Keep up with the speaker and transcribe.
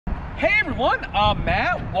Hey everyone, I'm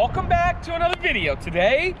Matt. Welcome back to another video.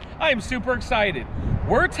 Today, I am super excited.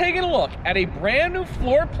 We're taking a look at a brand new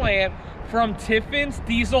floor plan from Tiffin's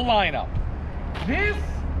diesel lineup. This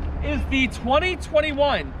is the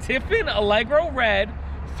 2021 Tiffin Allegro Red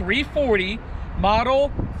 340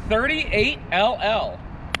 model 38LL.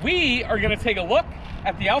 We are gonna take a look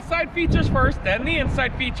at the outside features first, then the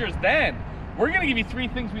inside features, then we're gonna give you 3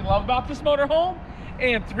 things we love about this motorhome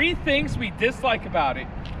and 3 things we dislike about it.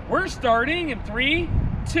 We're starting in 3,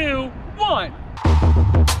 2, 1.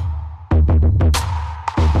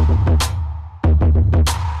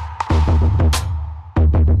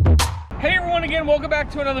 Hey everyone, again, welcome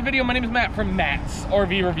back to another video. My name is Matt from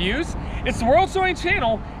MattsRVReviews. It's the world's only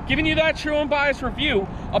channel giving you that true unbiased review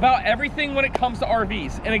about everything when it comes to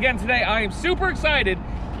RVs. And again, today I am super excited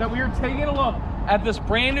that we are taking a look at this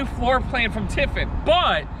brand new floor plan from Tiffin.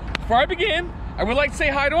 But before I begin, I would like to say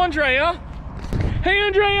hi to Andrea. Hey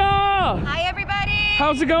Andrea! Hi everybody!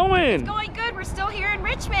 How's it going? It's going good. We're still here in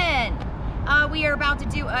Richmond. We are about to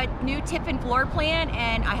do a new Tiffin floor plan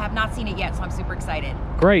and I have not seen it yet, so I'm super excited.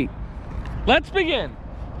 Great. Let's begin.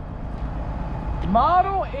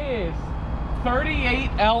 Model is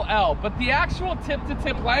 38LL, but the actual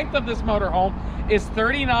tip-to-tip length of this motorhome is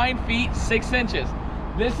 39 feet 6 inches.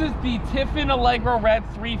 This is the Tiffin Allegro Red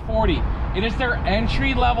 340. It is their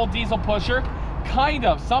entry-level diesel pusher. Kind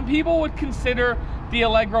of. Some people would consider the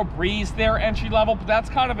Allegro Breeze their entry-level, but that's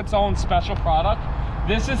kind of its own special product.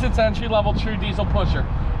 This is its entry-level true diesel pusher.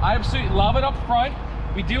 I absolutely love it up front.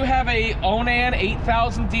 We do have a Onan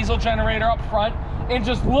 8000 diesel generator up front, and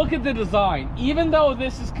just look at the design. Even though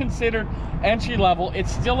this is considered entry-level,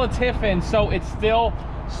 it's still a Tiffin, so it's still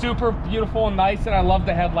super beautiful and nice, and I love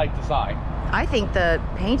the headlight design. I think the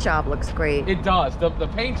paint job looks great. It does. The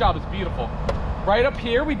paint job is beautiful. Right up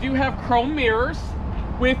here, we do have chrome mirrors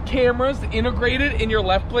with cameras integrated in your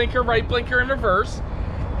left blinker, right blinker, and reverse.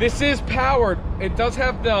 This is powered. It does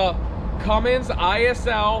have the Cummins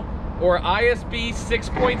ISL or ISB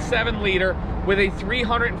 6.7 liter with a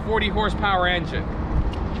 340 horsepower engine.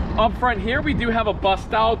 Up front here, we do have a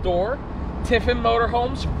bus-style door. Tiffin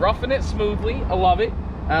Motorhomes, roughing it smoothly. I love it.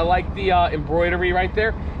 I like the embroidery right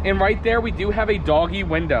there. And right there, we do have a doggy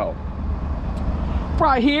window.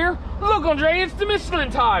 Right here, look, Andre, it's the Michelin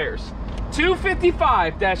tires.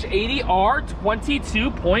 255-80R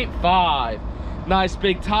 22.5. Nice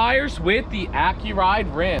big tires with the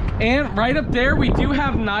AccuRide rim. And right up there, we do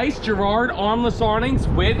have nice Girard armless awnings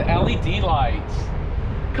with LED lights.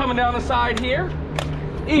 Coming down the side here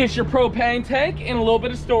is your propane tank and a little bit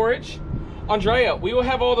of storage. Andrea, we will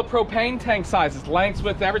have all the propane tank sizes, lengths,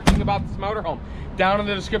 with everything about this motorhome down in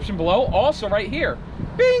the description below. Also right here,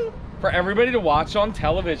 bing, for everybody to watch on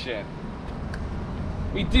television.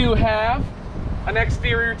 We do have an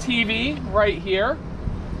exterior TV right here.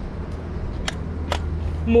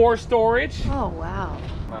 More storage. Oh, wow.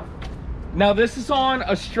 Now this is on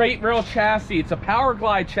a straight rail chassis. It's a Power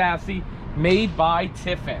Glide chassis made by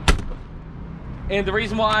Tiffin. And the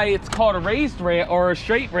reason why it's called a raised rail or a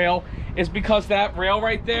straight rail is because that rail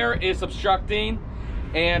right there is obstructing,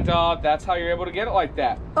 and that's how you're able to get it like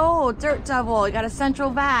that. Oh, Dirt Devil, you got a central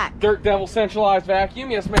vac. Dirt Devil centralized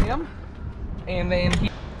vacuum, yes ma'am. And then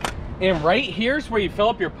and right here's where you fill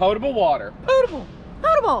up your potable water. Potable,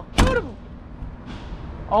 potable, potable.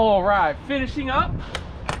 All right, finishing up,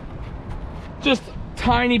 just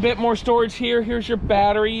tiny bit more storage here. Here's your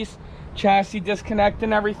batteries, chassis disconnect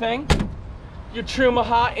and everything. Your Truma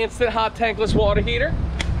Hot instant hot tankless water heater,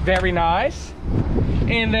 very nice.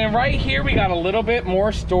 And then right here we got a little bit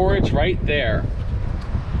more storage right there.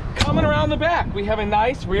 Coming around the back, we have a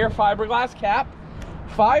nice rear fiberglass cap,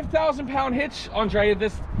 5,000 pound hitch. Andrea,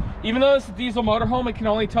 this, even though it's a diesel motorhome, it can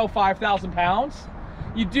only tow 5,000 pounds.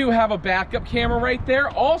 You do have a backup camera right there.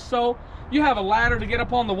 Also, you have a ladder to get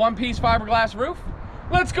up on the one-piece fiberglass roof.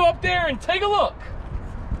 Let's go up there and take a look.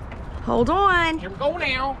 Hold on. Here we go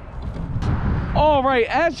now. All right,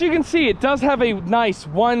 as you can see, it does have a nice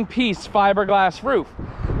one-piece fiberglass roof.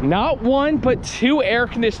 Not one, but 2 air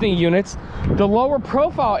conditioning units. The lower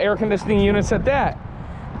profile air conditioning units at that.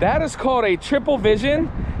 That is called a triple vision.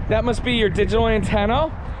 That must be your digital antenna.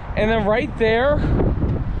 And then right there,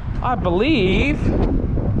 I believe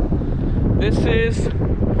this is,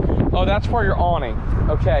 oh, that's for your awning.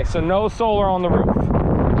 Okay, so no solar on the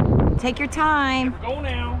roof. Take your time. Go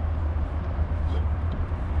now.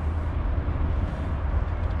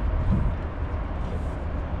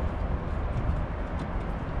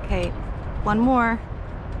 Okay, one more.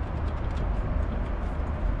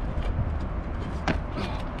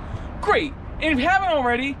 Great, and if you haven't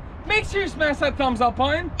already, make sure you smash that thumbs up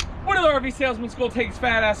button. What other RV salesman school takes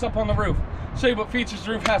fat ass up on the roof? Show you what features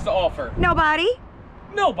the roof has to offer. Nobody.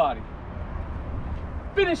 Nobody.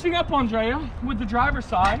 Finishing up, Andrea, with the driver's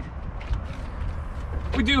side.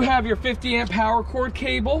 We do have your 50 amp power cord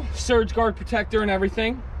cable, surge guard protector and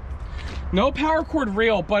everything. No power cord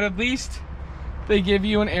reel, but at least they give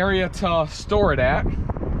you an area to store it at.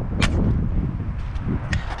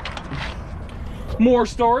 More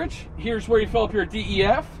storage. Here's where you fill up your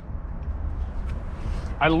DEF.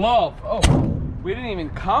 I love, oh, we didn't even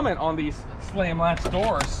comment on these slam latch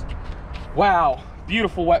doors. Wow,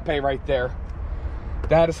 beautiful wet bay right there.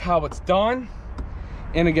 That is how it's done.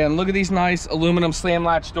 And again, look at these nice aluminum slam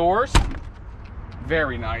latch doors.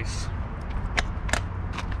 Very nice.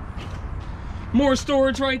 More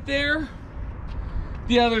storage right there.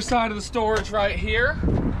 The other side of the storage right here.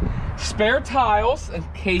 Spare tiles in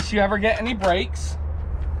case you ever get any breaks.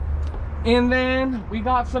 And then we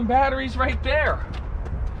got some batteries right there.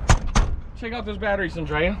 Check out those batteries,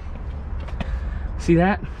 Andrea. See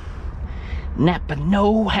that? Napa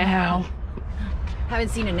know-how. Haven't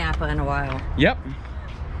seen a Napa in a while. Yep.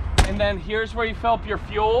 And then here's where you fill up your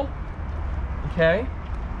fuel. Okay.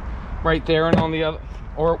 Right there and on the other,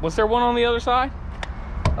 or was there one on the other side?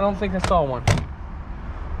 I don't think I saw one.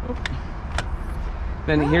 Oop.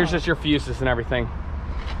 Then here's just your fuses and everything.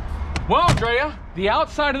 Well, Andrea, the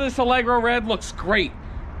outside of this Allegro Red looks great,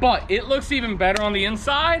 but it looks even better on the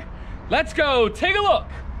inside. Let's go take a look.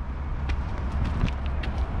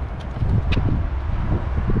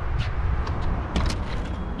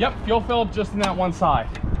 Yep, fuel fill up just in that one side.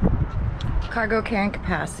 Cargo carrying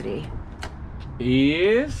capacity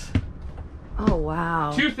is, oh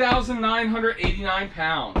wow, 2,989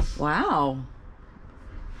 pounds. Wow.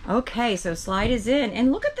 Okay, so slide is in,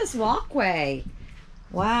 and look at this walkway.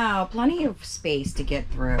 Wow, plenty of space to get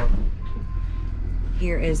through.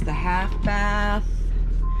 Here is the half bath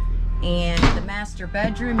and the master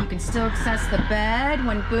bedroom. You can still access the bed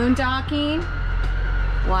when boondocking.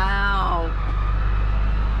 Wow.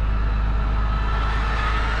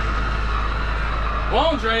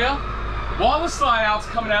 Well, Andrea, while the slide out's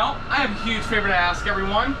coming out, I have a huge favor to ask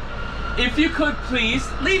everyone. If you could please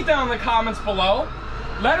leave down in the comments below.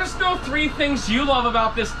 Let us know 3 things you love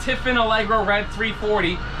about this Tiffin Allegro Red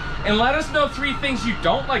 340, and let us know 3 things you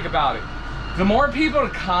don't like about it. The more people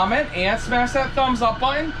to comment and smash that thumbs up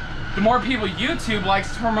button, the more people YouTube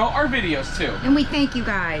likes to promote our videos to. And we thank you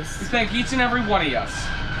guys. We thank each and every one of us.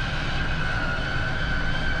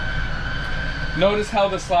 Notice how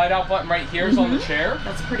the slide out button right here is on the chair.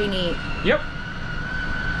 That's pretty neat. Yep.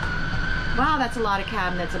 Wow, that's a lot of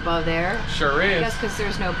cabinets above there. Sure is. I guess because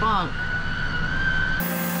there's no bunk.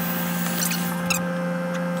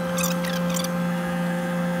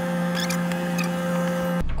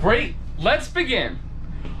 Great, let's begin.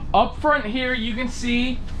 Up front here, you can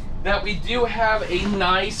see that we do have a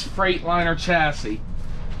nice Freightliner chassis,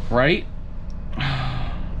 right?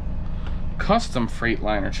 Custom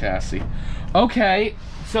Freightliner chassis. Okay,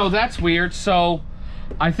 so that's weird. So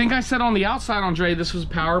I think I said on the outside, Andre, this was a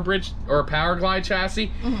Power Bridge or a Power Glide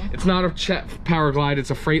chassis. It's not a Power Glide, it's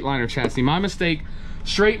a Freightliner chassis. My mistake.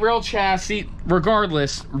 Straight rail chassis,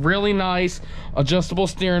 regardless, really nice. Adjustable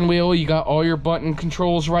steering wheel. You got all your button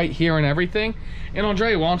controls right here and everything. And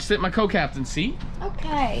Andre, why don't you sit in my co-captain seat?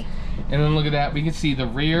 Okay. And then look at that. We can see the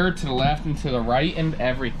rear to the left and to the right and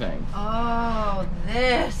everything. Oh,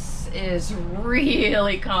 this is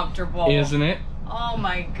really comfortable. Isn't it? Oh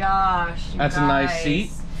my gosh. That's a nice seat.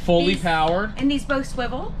 Fully powered. And these both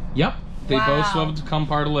swivel? Yep. They Wow. both swivel to become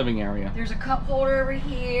part of the living area. There's a cup holder over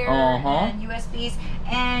here and USBs.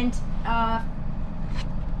 And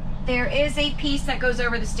there is a piece that goes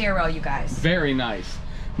over the stairwell, you guys. Very nice.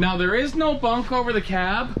 Now, there is no bunk over the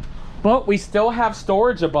cab, but we still have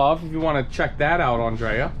storage above if you want to check that out,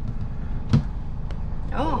 Andrea.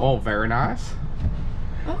 Oh, very nice.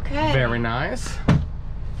 Okay. Very nice.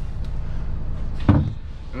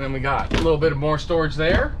 And then we got a little bit of more storage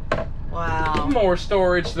there. Wow. More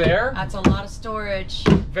storage there. That's a lot of storage.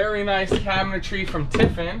 Very nice cabinetry from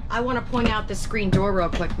Tiffin. I want to point out the screen door real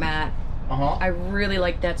quick, Matt. I really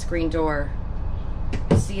like that screen door.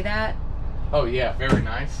 See that? Oh yeah, very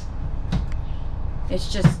nice.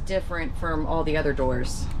 It's just different from all the other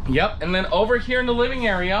doors. Yep, and then over here in the living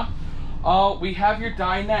area, we have your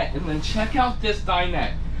dinette. And then check out this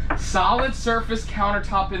dinette. Solid surface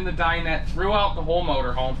countertop in the dinette throughout the whole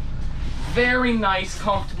motorhome. Very nice,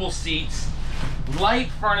 comfortable seats. Light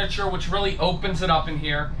furniture, which really opens it up in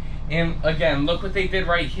here. And again, look what they did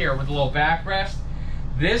right here with a little backrest.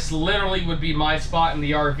 This literally would be my spot in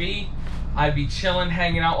the RV. I'd be chilling,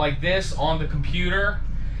 hanging out like this on the computer.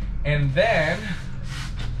 And then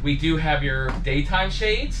we do have your daytime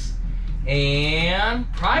shades.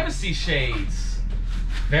 And privacy shades.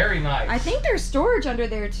 Very nice. I think there's storage under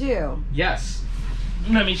there too. Yes.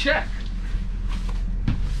 Let me check.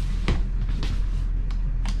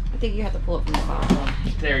 I think you have to pull it from the bottom.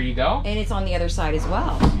 There you go. And it's on the other side as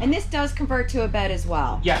well. And this does convert to a bed as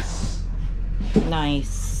well. Yes.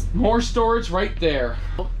 Nice. More storage right there.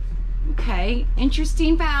 Okay.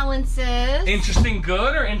 Interesting balances. Interesting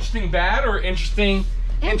good or interesting bad or interesting?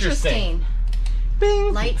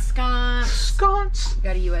 Bing. Light sconce.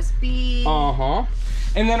 Got a USB. Uh-huh.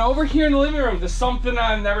 And then over here in the living room, there's something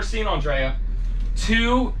I've never seen, Andrea.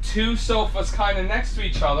 Two sofas kind of next to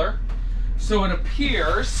each other. So it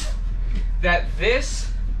appears that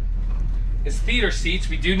this is theater seats.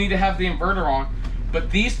 We do need to have the inverter on,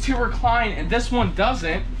 but these two recline and this one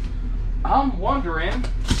doesn't. I'm wondering.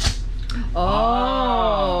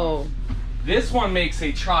 Oh. This one makes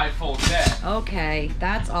a tri-fold bed. Okay,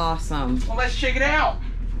 that's awesome. Well, let's check it out.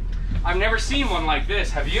 I've never seen one like this.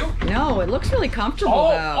 Have you? No, it looks really comfortable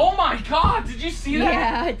though. Oh my God, did you see that?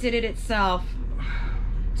 Yeah, it did it itself.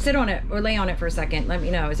 Sit on it or lay on it for a second. Let me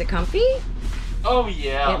know. Is it comfy? Oh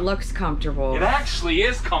yeah. It looks comfortable. It actually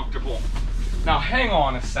is comfortable. Now hang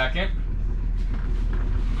on a second.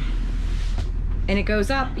 And it goes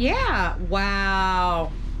up. Yeah.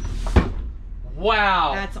 Wow.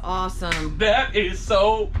 Wow. That's awesome. That is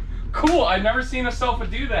so cool. I've never seen a sofa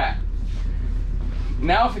do that.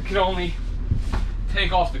 Now if it could only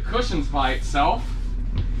take off the cushions by itself,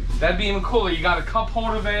 that'd be even cooler. You got a cup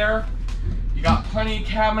holder there. You got plenty of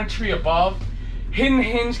cabinetry above. Hidden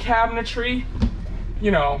hinge cabinetry.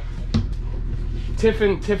 You know,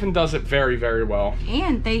 Tiffin does it very, very well.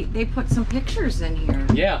 And they put some pictures in here.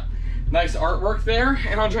 Yeah. Nice artwork there.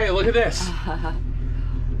 And Andrea, look at this.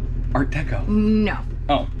 Art Deco. No.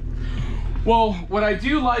 Oh. Well, what I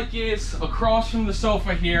do like is across from the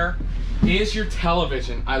sofa here is your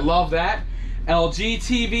television. I love that. LG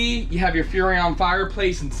TV. You have your Furrion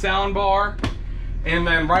fireplace and sound bar. And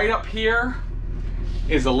then right up here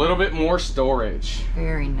is a little bit more storage.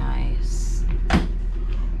 Very nice.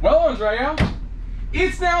 Well, Andrea,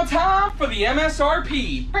 it's now time for the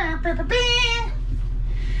MSRP.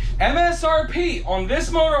 MSRP on this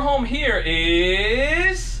motorhome here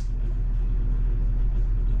is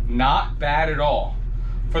not bad at all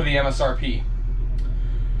for the MSRP.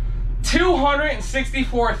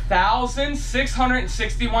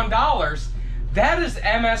 $264,661. That is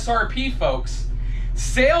MSRP, folks.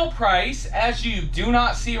 Sale price, as you do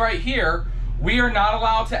not see right here, we are not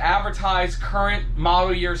allowed to advertise current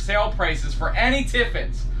model year sale prices for any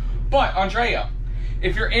Tiffins. But Andrea,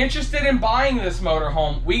 if you're interested in buying this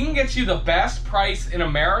motorhome, we can get you the best price in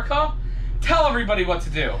America. Tell everybody what to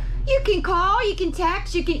do. You can call, you can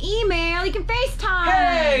text, you can email, you can FaceTime.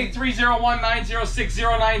 Hey,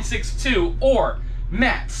 301-906-0962 or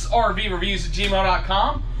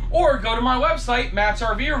MattsRVReviews@gmail.com or go to my website,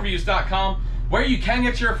 MattsRVReviews.com, where you can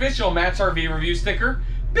get your official MattsRV Review sticker.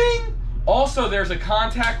 Bing! Also, there's a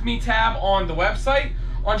contact me tab on the website.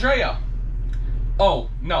 Andrea, oh,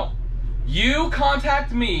 no. You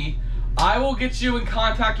contact me, I will get you in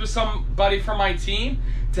contact with somebody from my team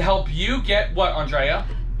to help you get what, Andrea?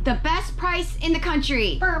 The best price in the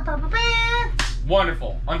country.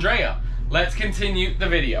 Wonderful. Andrea, let's continue the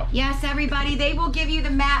video. Yes, everybody, they will give you the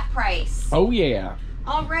matte price. Oh, yeah.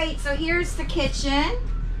 All right, so here's the kitchen.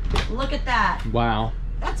 Look at that. Wow.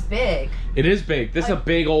 That's big. It is big. This is a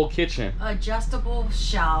big old kitchen. Adjustable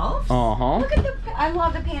shelves. Uh-huh. Look at I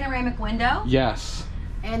love the panoramic window. Yes.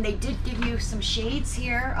 And they did give you some shades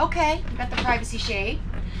here. Okay, we got the privacy shade.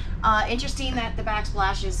 Interesting that the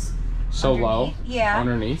backsplash is so underneath. low. Yeah.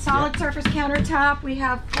 Underneath. Solid surface countertop. We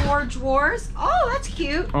have 4 drawers. Oh, that's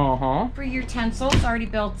cute. Uh-huh. For your utensils already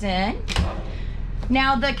built in.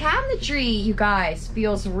 Now the cabinetry, you guys,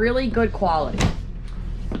 feels really good quality.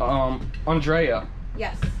 Andrea.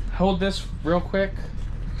 Yes. Hold this real quick.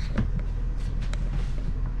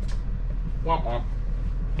 Womp womp.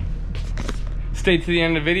 Stay to the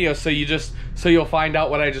end of the video so you'll find out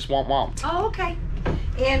what I just womp. Oh, okay.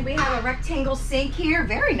 And we have a rectangle sink here.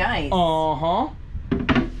 Very nice. Uh-huh.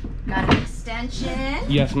 Got an extension.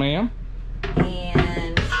 Yes, ma'am.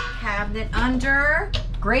 And cabinet under.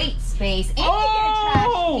 Great space. And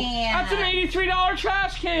Oh! you get a trash can. That's an $83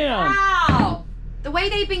 trash can. Wow. The way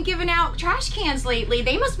they've been giving out trash cans lately,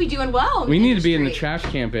 they must be doing well. We need to be in the trash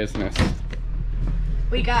can business.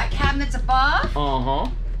 We got cabinets above. Uh-huh.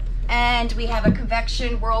 And we have a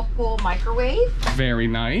convection whirlpool microwave. Very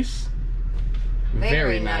nice.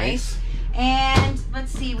 Very nice. And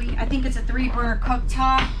let's see, I think it's a 3-burner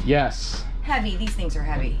cooktop. Yes. Heavy. These things are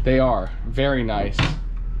heavy. They are. Very nice.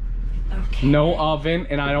 Okay. No oven,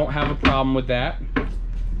 and I don't have a problem with that.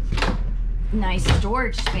 Nice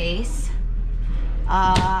storage space.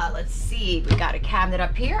 Let's see. We got a cabinet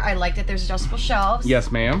up here. I like that there's adjustable shelves.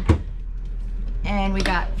 Yes, ma'am. And we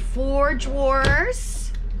got 4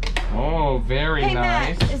 drawers. Oh, very hey,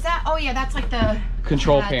 nice. Matt, is that? Oh yeah, that's like the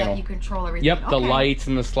control pad panel. That you control everything. Yep, the lights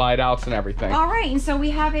and the slide outs and everything. All right, and so we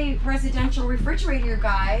have a residential refrigerator,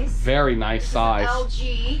 guys. Very nice size.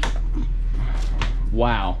 LG.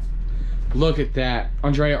 Wow. Look at that.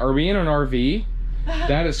 Andrea, are we in an RV?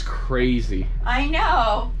 That is crazy. I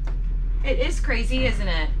know. It is crazy, isn't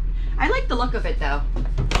it? I like the look of it, though.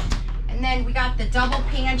 And then we got the double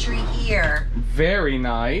pantry here. Very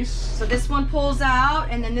nice. So this one pulls out,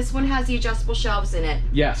 and then this one has the adjustable shelves in it.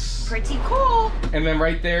 Yes. Pretty cool. And then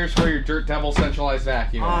right there is where your Dirt Devil centralized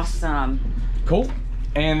vacuum is. Awesome. Cool.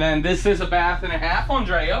 And then this is a bath and a half,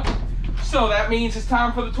 Andrea. So that means it's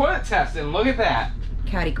time for the toilet test. And look at that.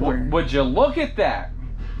 Catty corner. Would you look at that?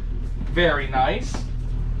 Very nice.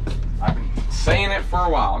 I've been saying it for a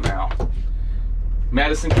while now.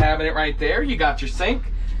 Medicine cabinet right there. You got your sink,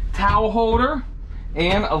 towel holder,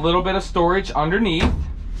 and a little bit of storage underneath.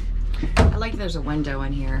 I like there's a window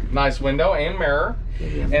in here. Nice window and mirror.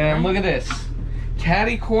 And then look at this.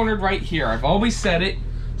 Catty cornered right here. I've always said it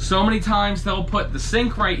so many times. They'll put the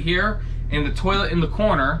sink right here and the toilet in the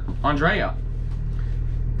corner. Andrea,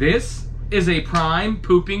 this is a prime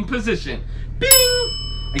pooping position. Bing!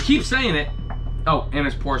 I keep saying it. Oh, and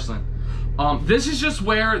it's porcelain. This is just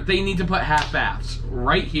where they need to put half baths.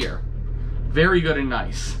 Right here. Very good and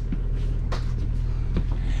nice.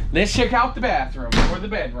 Let's check out the bathroom or the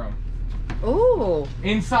bedroom. Ooh.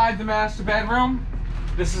 Inside the master bedroom,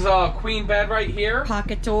 this is a queen bed right here.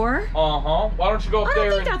 Pocket door. Uh-huh. Why don't you go up there? I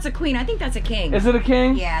don't think that's a queen. I think that's a king. Is it a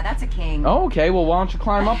king? Yeah, that's a king. Oh, okay. Well, why don't you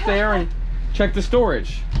climb up there and check the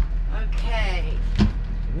storage? Okay.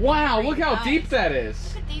 Wow, Very look how nice. deep that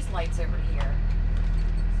is. Look at these lights over here.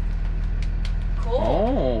 Cool.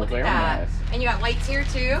 Oh, look very at that. nice. And you got lights here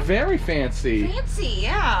too? Very fancy. Fancy,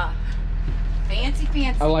 yeah. Fancy,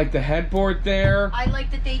 fancy. I like the headboard there. I like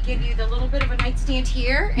that they give you the little bit of a nightstand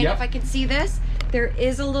here. And Yep. if I can see this, there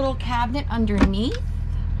is a little cabinet underneath.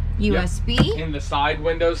 USB. Yep. In the side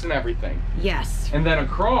windows and everything. Yes. And then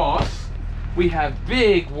across, we have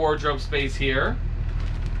big wardrobe space here.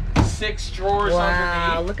 6 drawers Wow,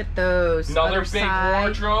 underneath. look at those. Another Other big side.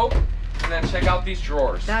 wardrobe. And then check out these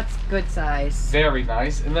drawers. That's good size. Very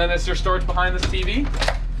nice. And then is there storage behind this TV?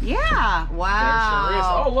 Yeah. Wow. There sure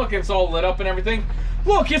is. Oh, look, it's all lit up and everything.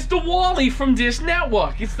 Look, it's the Wally from Dish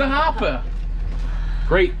Network. It's the Hopper.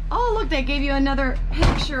 Great. Oh, look, they gave you another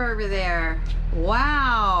picture over there.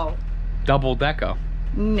 Wow. Double decker.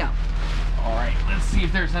 No. All right, let's see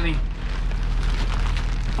if there's any.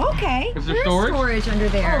 Okay. Is there There's storage? under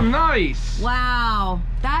there. Oh, nice. Wow.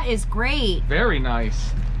 That is great. Very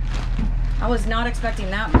nice. I was not expecting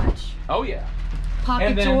that much. Oh, yeah. Pocket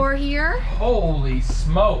And then- door here. Holy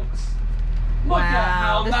smokes. Look at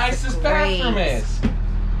how this nice is this bathroom great. is.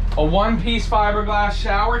 A one-piece fiberglass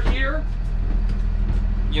shower here.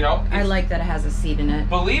 You know, I it's- like that it has a seat in it.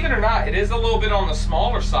 believe it or not, it is a little bit on the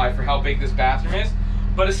smaller side for how big this bathroom is,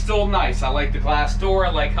 but it's still nice. I like the glass door. I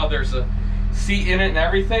like how there's a seat in it and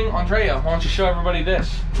everything. Andrea, why don't you show everybody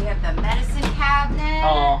this? We have the medicine cabinet.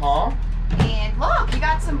 Uh-huh. And look, you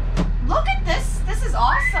got some, look at this. This is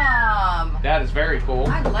awesome. That is very cool.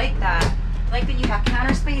 I like that. I like that you have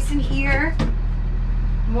counter space in here.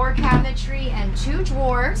 More cabinetry and 2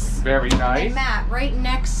 drawers. Very nice. And Matt, right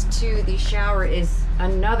next to the shower is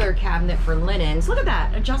another cabinet for linens. Look at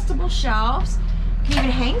that. Adjustable shelves. You can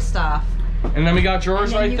even hang stuff. And then we got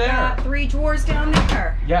drawers And then right you there. got 3 drawers down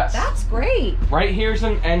there. Yes. That's great. Right here's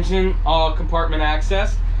an engine compartment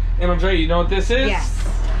access. And Andrea, you know what this is? Yes.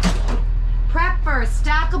 Prep for a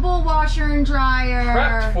stackable washer and dryer.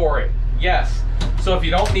 Prepped for it. Yes. So if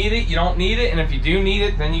you don't need it, you don't need it. And if you do need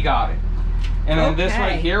it, then you got it. And then this Okay.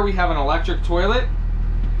 right here, we have an electric toilet.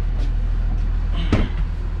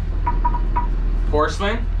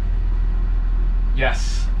 Porcelain.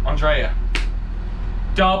 Yes, Andrea.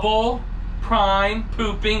 Double prime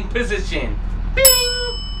pooping position.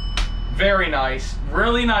 Bing! Very nice.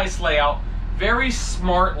 Really nice layout. Very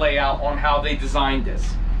smart layout on how they designed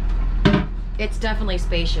this. It's definitely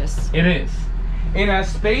spacious. It is. And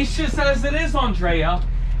as spacious as it is, Andrea,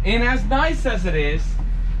 and as nice as it is,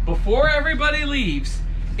 before everybody leaves,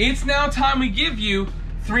 it's now time we give you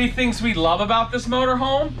 3 things we love about this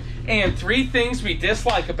motorhome and 3 things we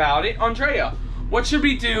dislike about it. Andrea, what should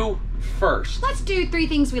we do first? Let's do 3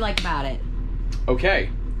 things we like about it. Okay,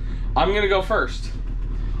 I'm gonna go first.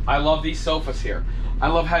 I love these sofas here. I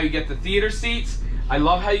love how you get the theater seats. I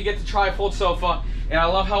love how you get the tri-fold sofa. And I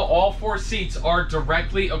love how all 4 seats are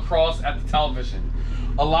directly across at the television.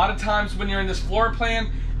 A lot of times when you're in this floor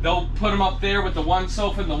plan, they'll put them up there with the one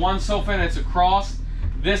sofa and the one sofa, and it's across.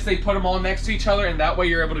 This, they put them all next to each other, and that way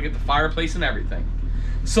you're able to get the fireplace and everything.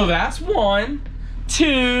 So that's 1,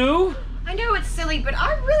 2. I know it's silly, but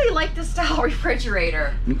I really like the style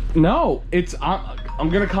refrigerator. No, it's I'm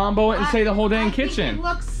gonna combo it and say the whole dang kitchen. It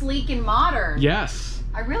looks sleek and modern. Yes.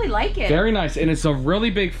 I really like it. Very nice, and it's a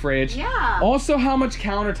really big fridge. Yeah. Also, how much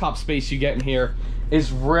countertop space you get in here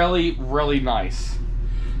is really, really nice.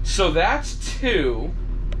 So that's 2,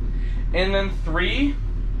 and then 3.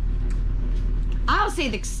 I'll say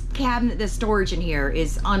the cabinet, the storage in here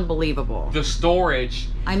is unbelievable. The storage,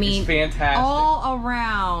 I mean, is fantastic. All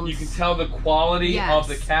around. You can tell the quality of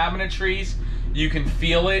the cabinetries. You can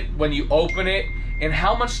feel it when you open it, and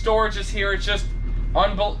how much storage is here. It's just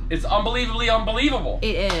it's unbelievably unbelievable.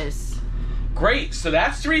 It is. Great. So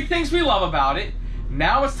that's 3 things we love about it.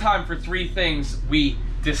 Now it's time for 3 things we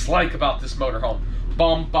dislike about this motorhome.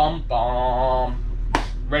 Bum, bum, bum.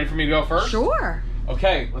 Ready for me to go first? Sure.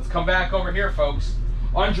 Okay, let's come back over here, folks.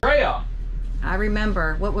 Andrea. I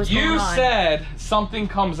remember what was going on. You said something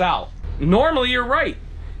comes out. Normally you're right.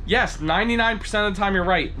 Yes, 99% of the time you're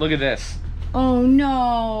right. Look at this. Oh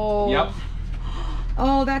no. Yep.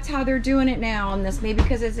 Oh, that's how they're doing it now on this. Maybe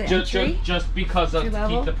because it's an entry? Just because of to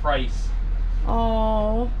keep the price.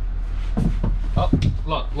 Oh. Oh,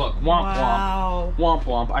 look. Womp Wow. womp. Womp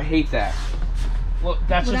womp. I hate that. Look,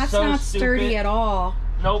 that's just that's so not stupid. sturdy at all.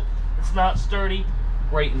 Nope, it's not sturdy.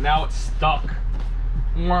 Great, now it's stuck.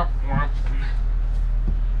 Womp womp.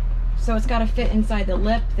 So it's got to fit inside the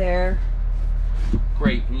lip there.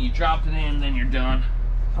 Great, and you dropped it in, then you're done.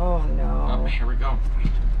 Oh no. Oh, here we go.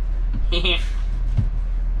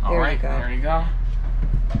 All There right, you go. there you go.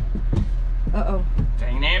 Uh-oh.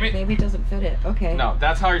 Dynamic. Maybe it doesn't fit it. Okay. No,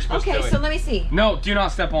 that's how you're supposed to do it. Okay, so let me see. No, do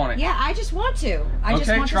not step on it. Yeah, I just want to. I just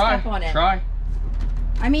want to try. step on it. Try.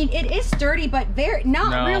 I mean, it is sturdy, but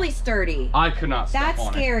not really sturdy. I could not step on it. That's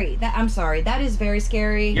scary. I'm sorry. That is very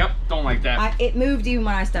scary. Yep, don't like that. It moved even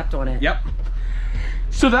when I stepped on it. Yep.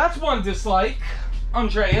 So that's 1 dislike.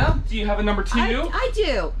 Andrea, do you have a number 2? I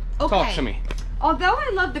do. Okay. Talk to me. Although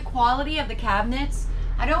I love the quality of the cabinets,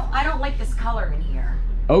 I don't like this color in here.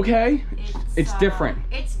 Okay. It's different.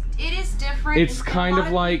 It is different. It's kind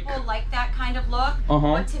of like people like that kind of look.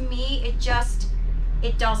 Uh-huh. But to me, it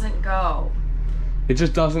doesn't go. It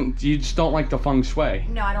just doesn't. You just don't like the feng shui.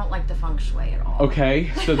 No, I don't like the feng shui at all.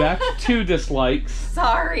 Okay, so that's 2 dislikes.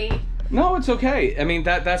 Sorry. No, it's okay. I mean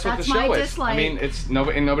that's what the show my is. dislike. I mean it's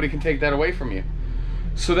nobody can take that away from you.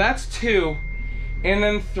 So that's 2, and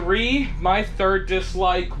then 3. My 3rd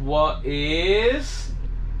dislike. What is?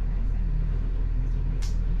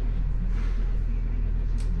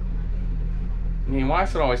 I mean, why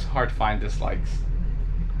is it always hard to find dislikes?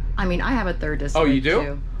 I mean, I have a 3rd dislike. Oh, you do?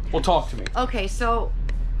 Too. Well, talk to me. Okay, so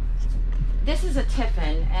this is a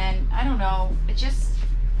Tiffin, and I don't know. Is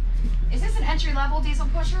this an entry-level diesel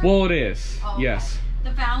pusher? Well, it is. Oh, okay. Yes.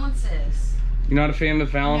 The valances. You're not a fan of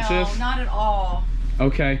the valances? No, not at all.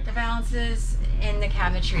 Okay. The valances in the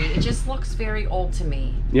cabinetry. It just looks very old to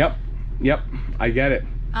me. Yep. I get it.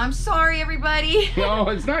 I'm sorry, everybody. No,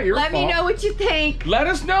 it's not your fault. Let me know what you think. Let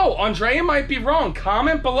us know. Andrea might be wrong.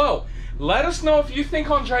 Comment below. Let us know if you think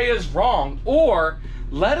Andrea is wrong, or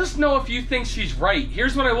let us know if you think she's right.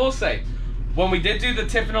 Here's what I will say. When we did do the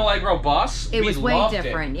Tiffin Allegro bus, it was way loved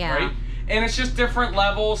different, yeah. Right? And it's just different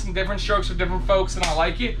levels and different strokes for different folks, and I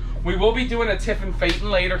like it. We will be doing a Tiffin Phaeton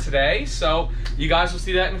later today, so you guys will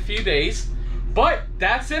see that in a few days. But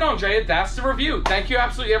that's it, Andrea. That's the review. Thank you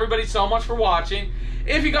absolutely everybody so much for watching.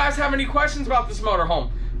 If you guys have any questions about this motorhome,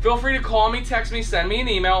 feel free to call me, text me, send me an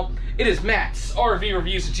email. It is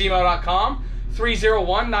MattsRVReviews@gmail.com,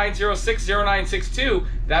 301-906-0962.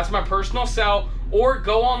 That's my personal cell. Or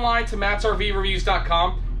go online to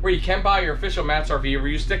MattsRVReviews.com, where you can buy your official Matt's RV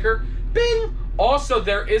Review sticker. Bing! Also,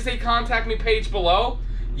 there is a contact me page below.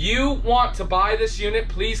 You want to buy this unit,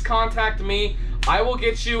 please contact me. I will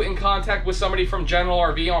get you in contact with somebody from General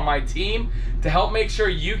RV on my team to help make sure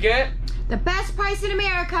you get the best price in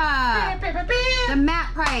America. The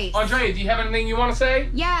Matt price. Andrea, do you have anything you want to say?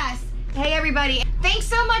 Yes. Hey, everybody. Thanks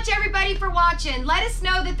so much, everybody, for watching. Let us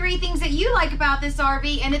know the 3 things that you like about this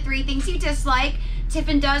RV and the 3 things you dislike.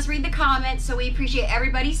 Tiffin does read the comments, so we appreciate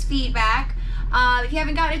everybody's feedback. If you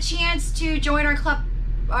haven't got a chance to join our club,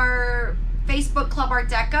 our Facebook Club Art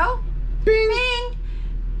Deco, bing,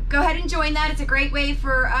 go ahead and join that. It's a great way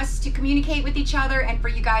for us to communicate with each other and for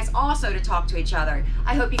you guys also to talk to each other.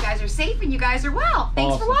 I hope you guys are safe and you guys are well.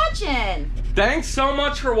 Thanks for watching. Thanks so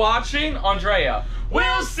much for watching, Andrea.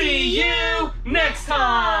 We'll see you next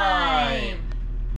time.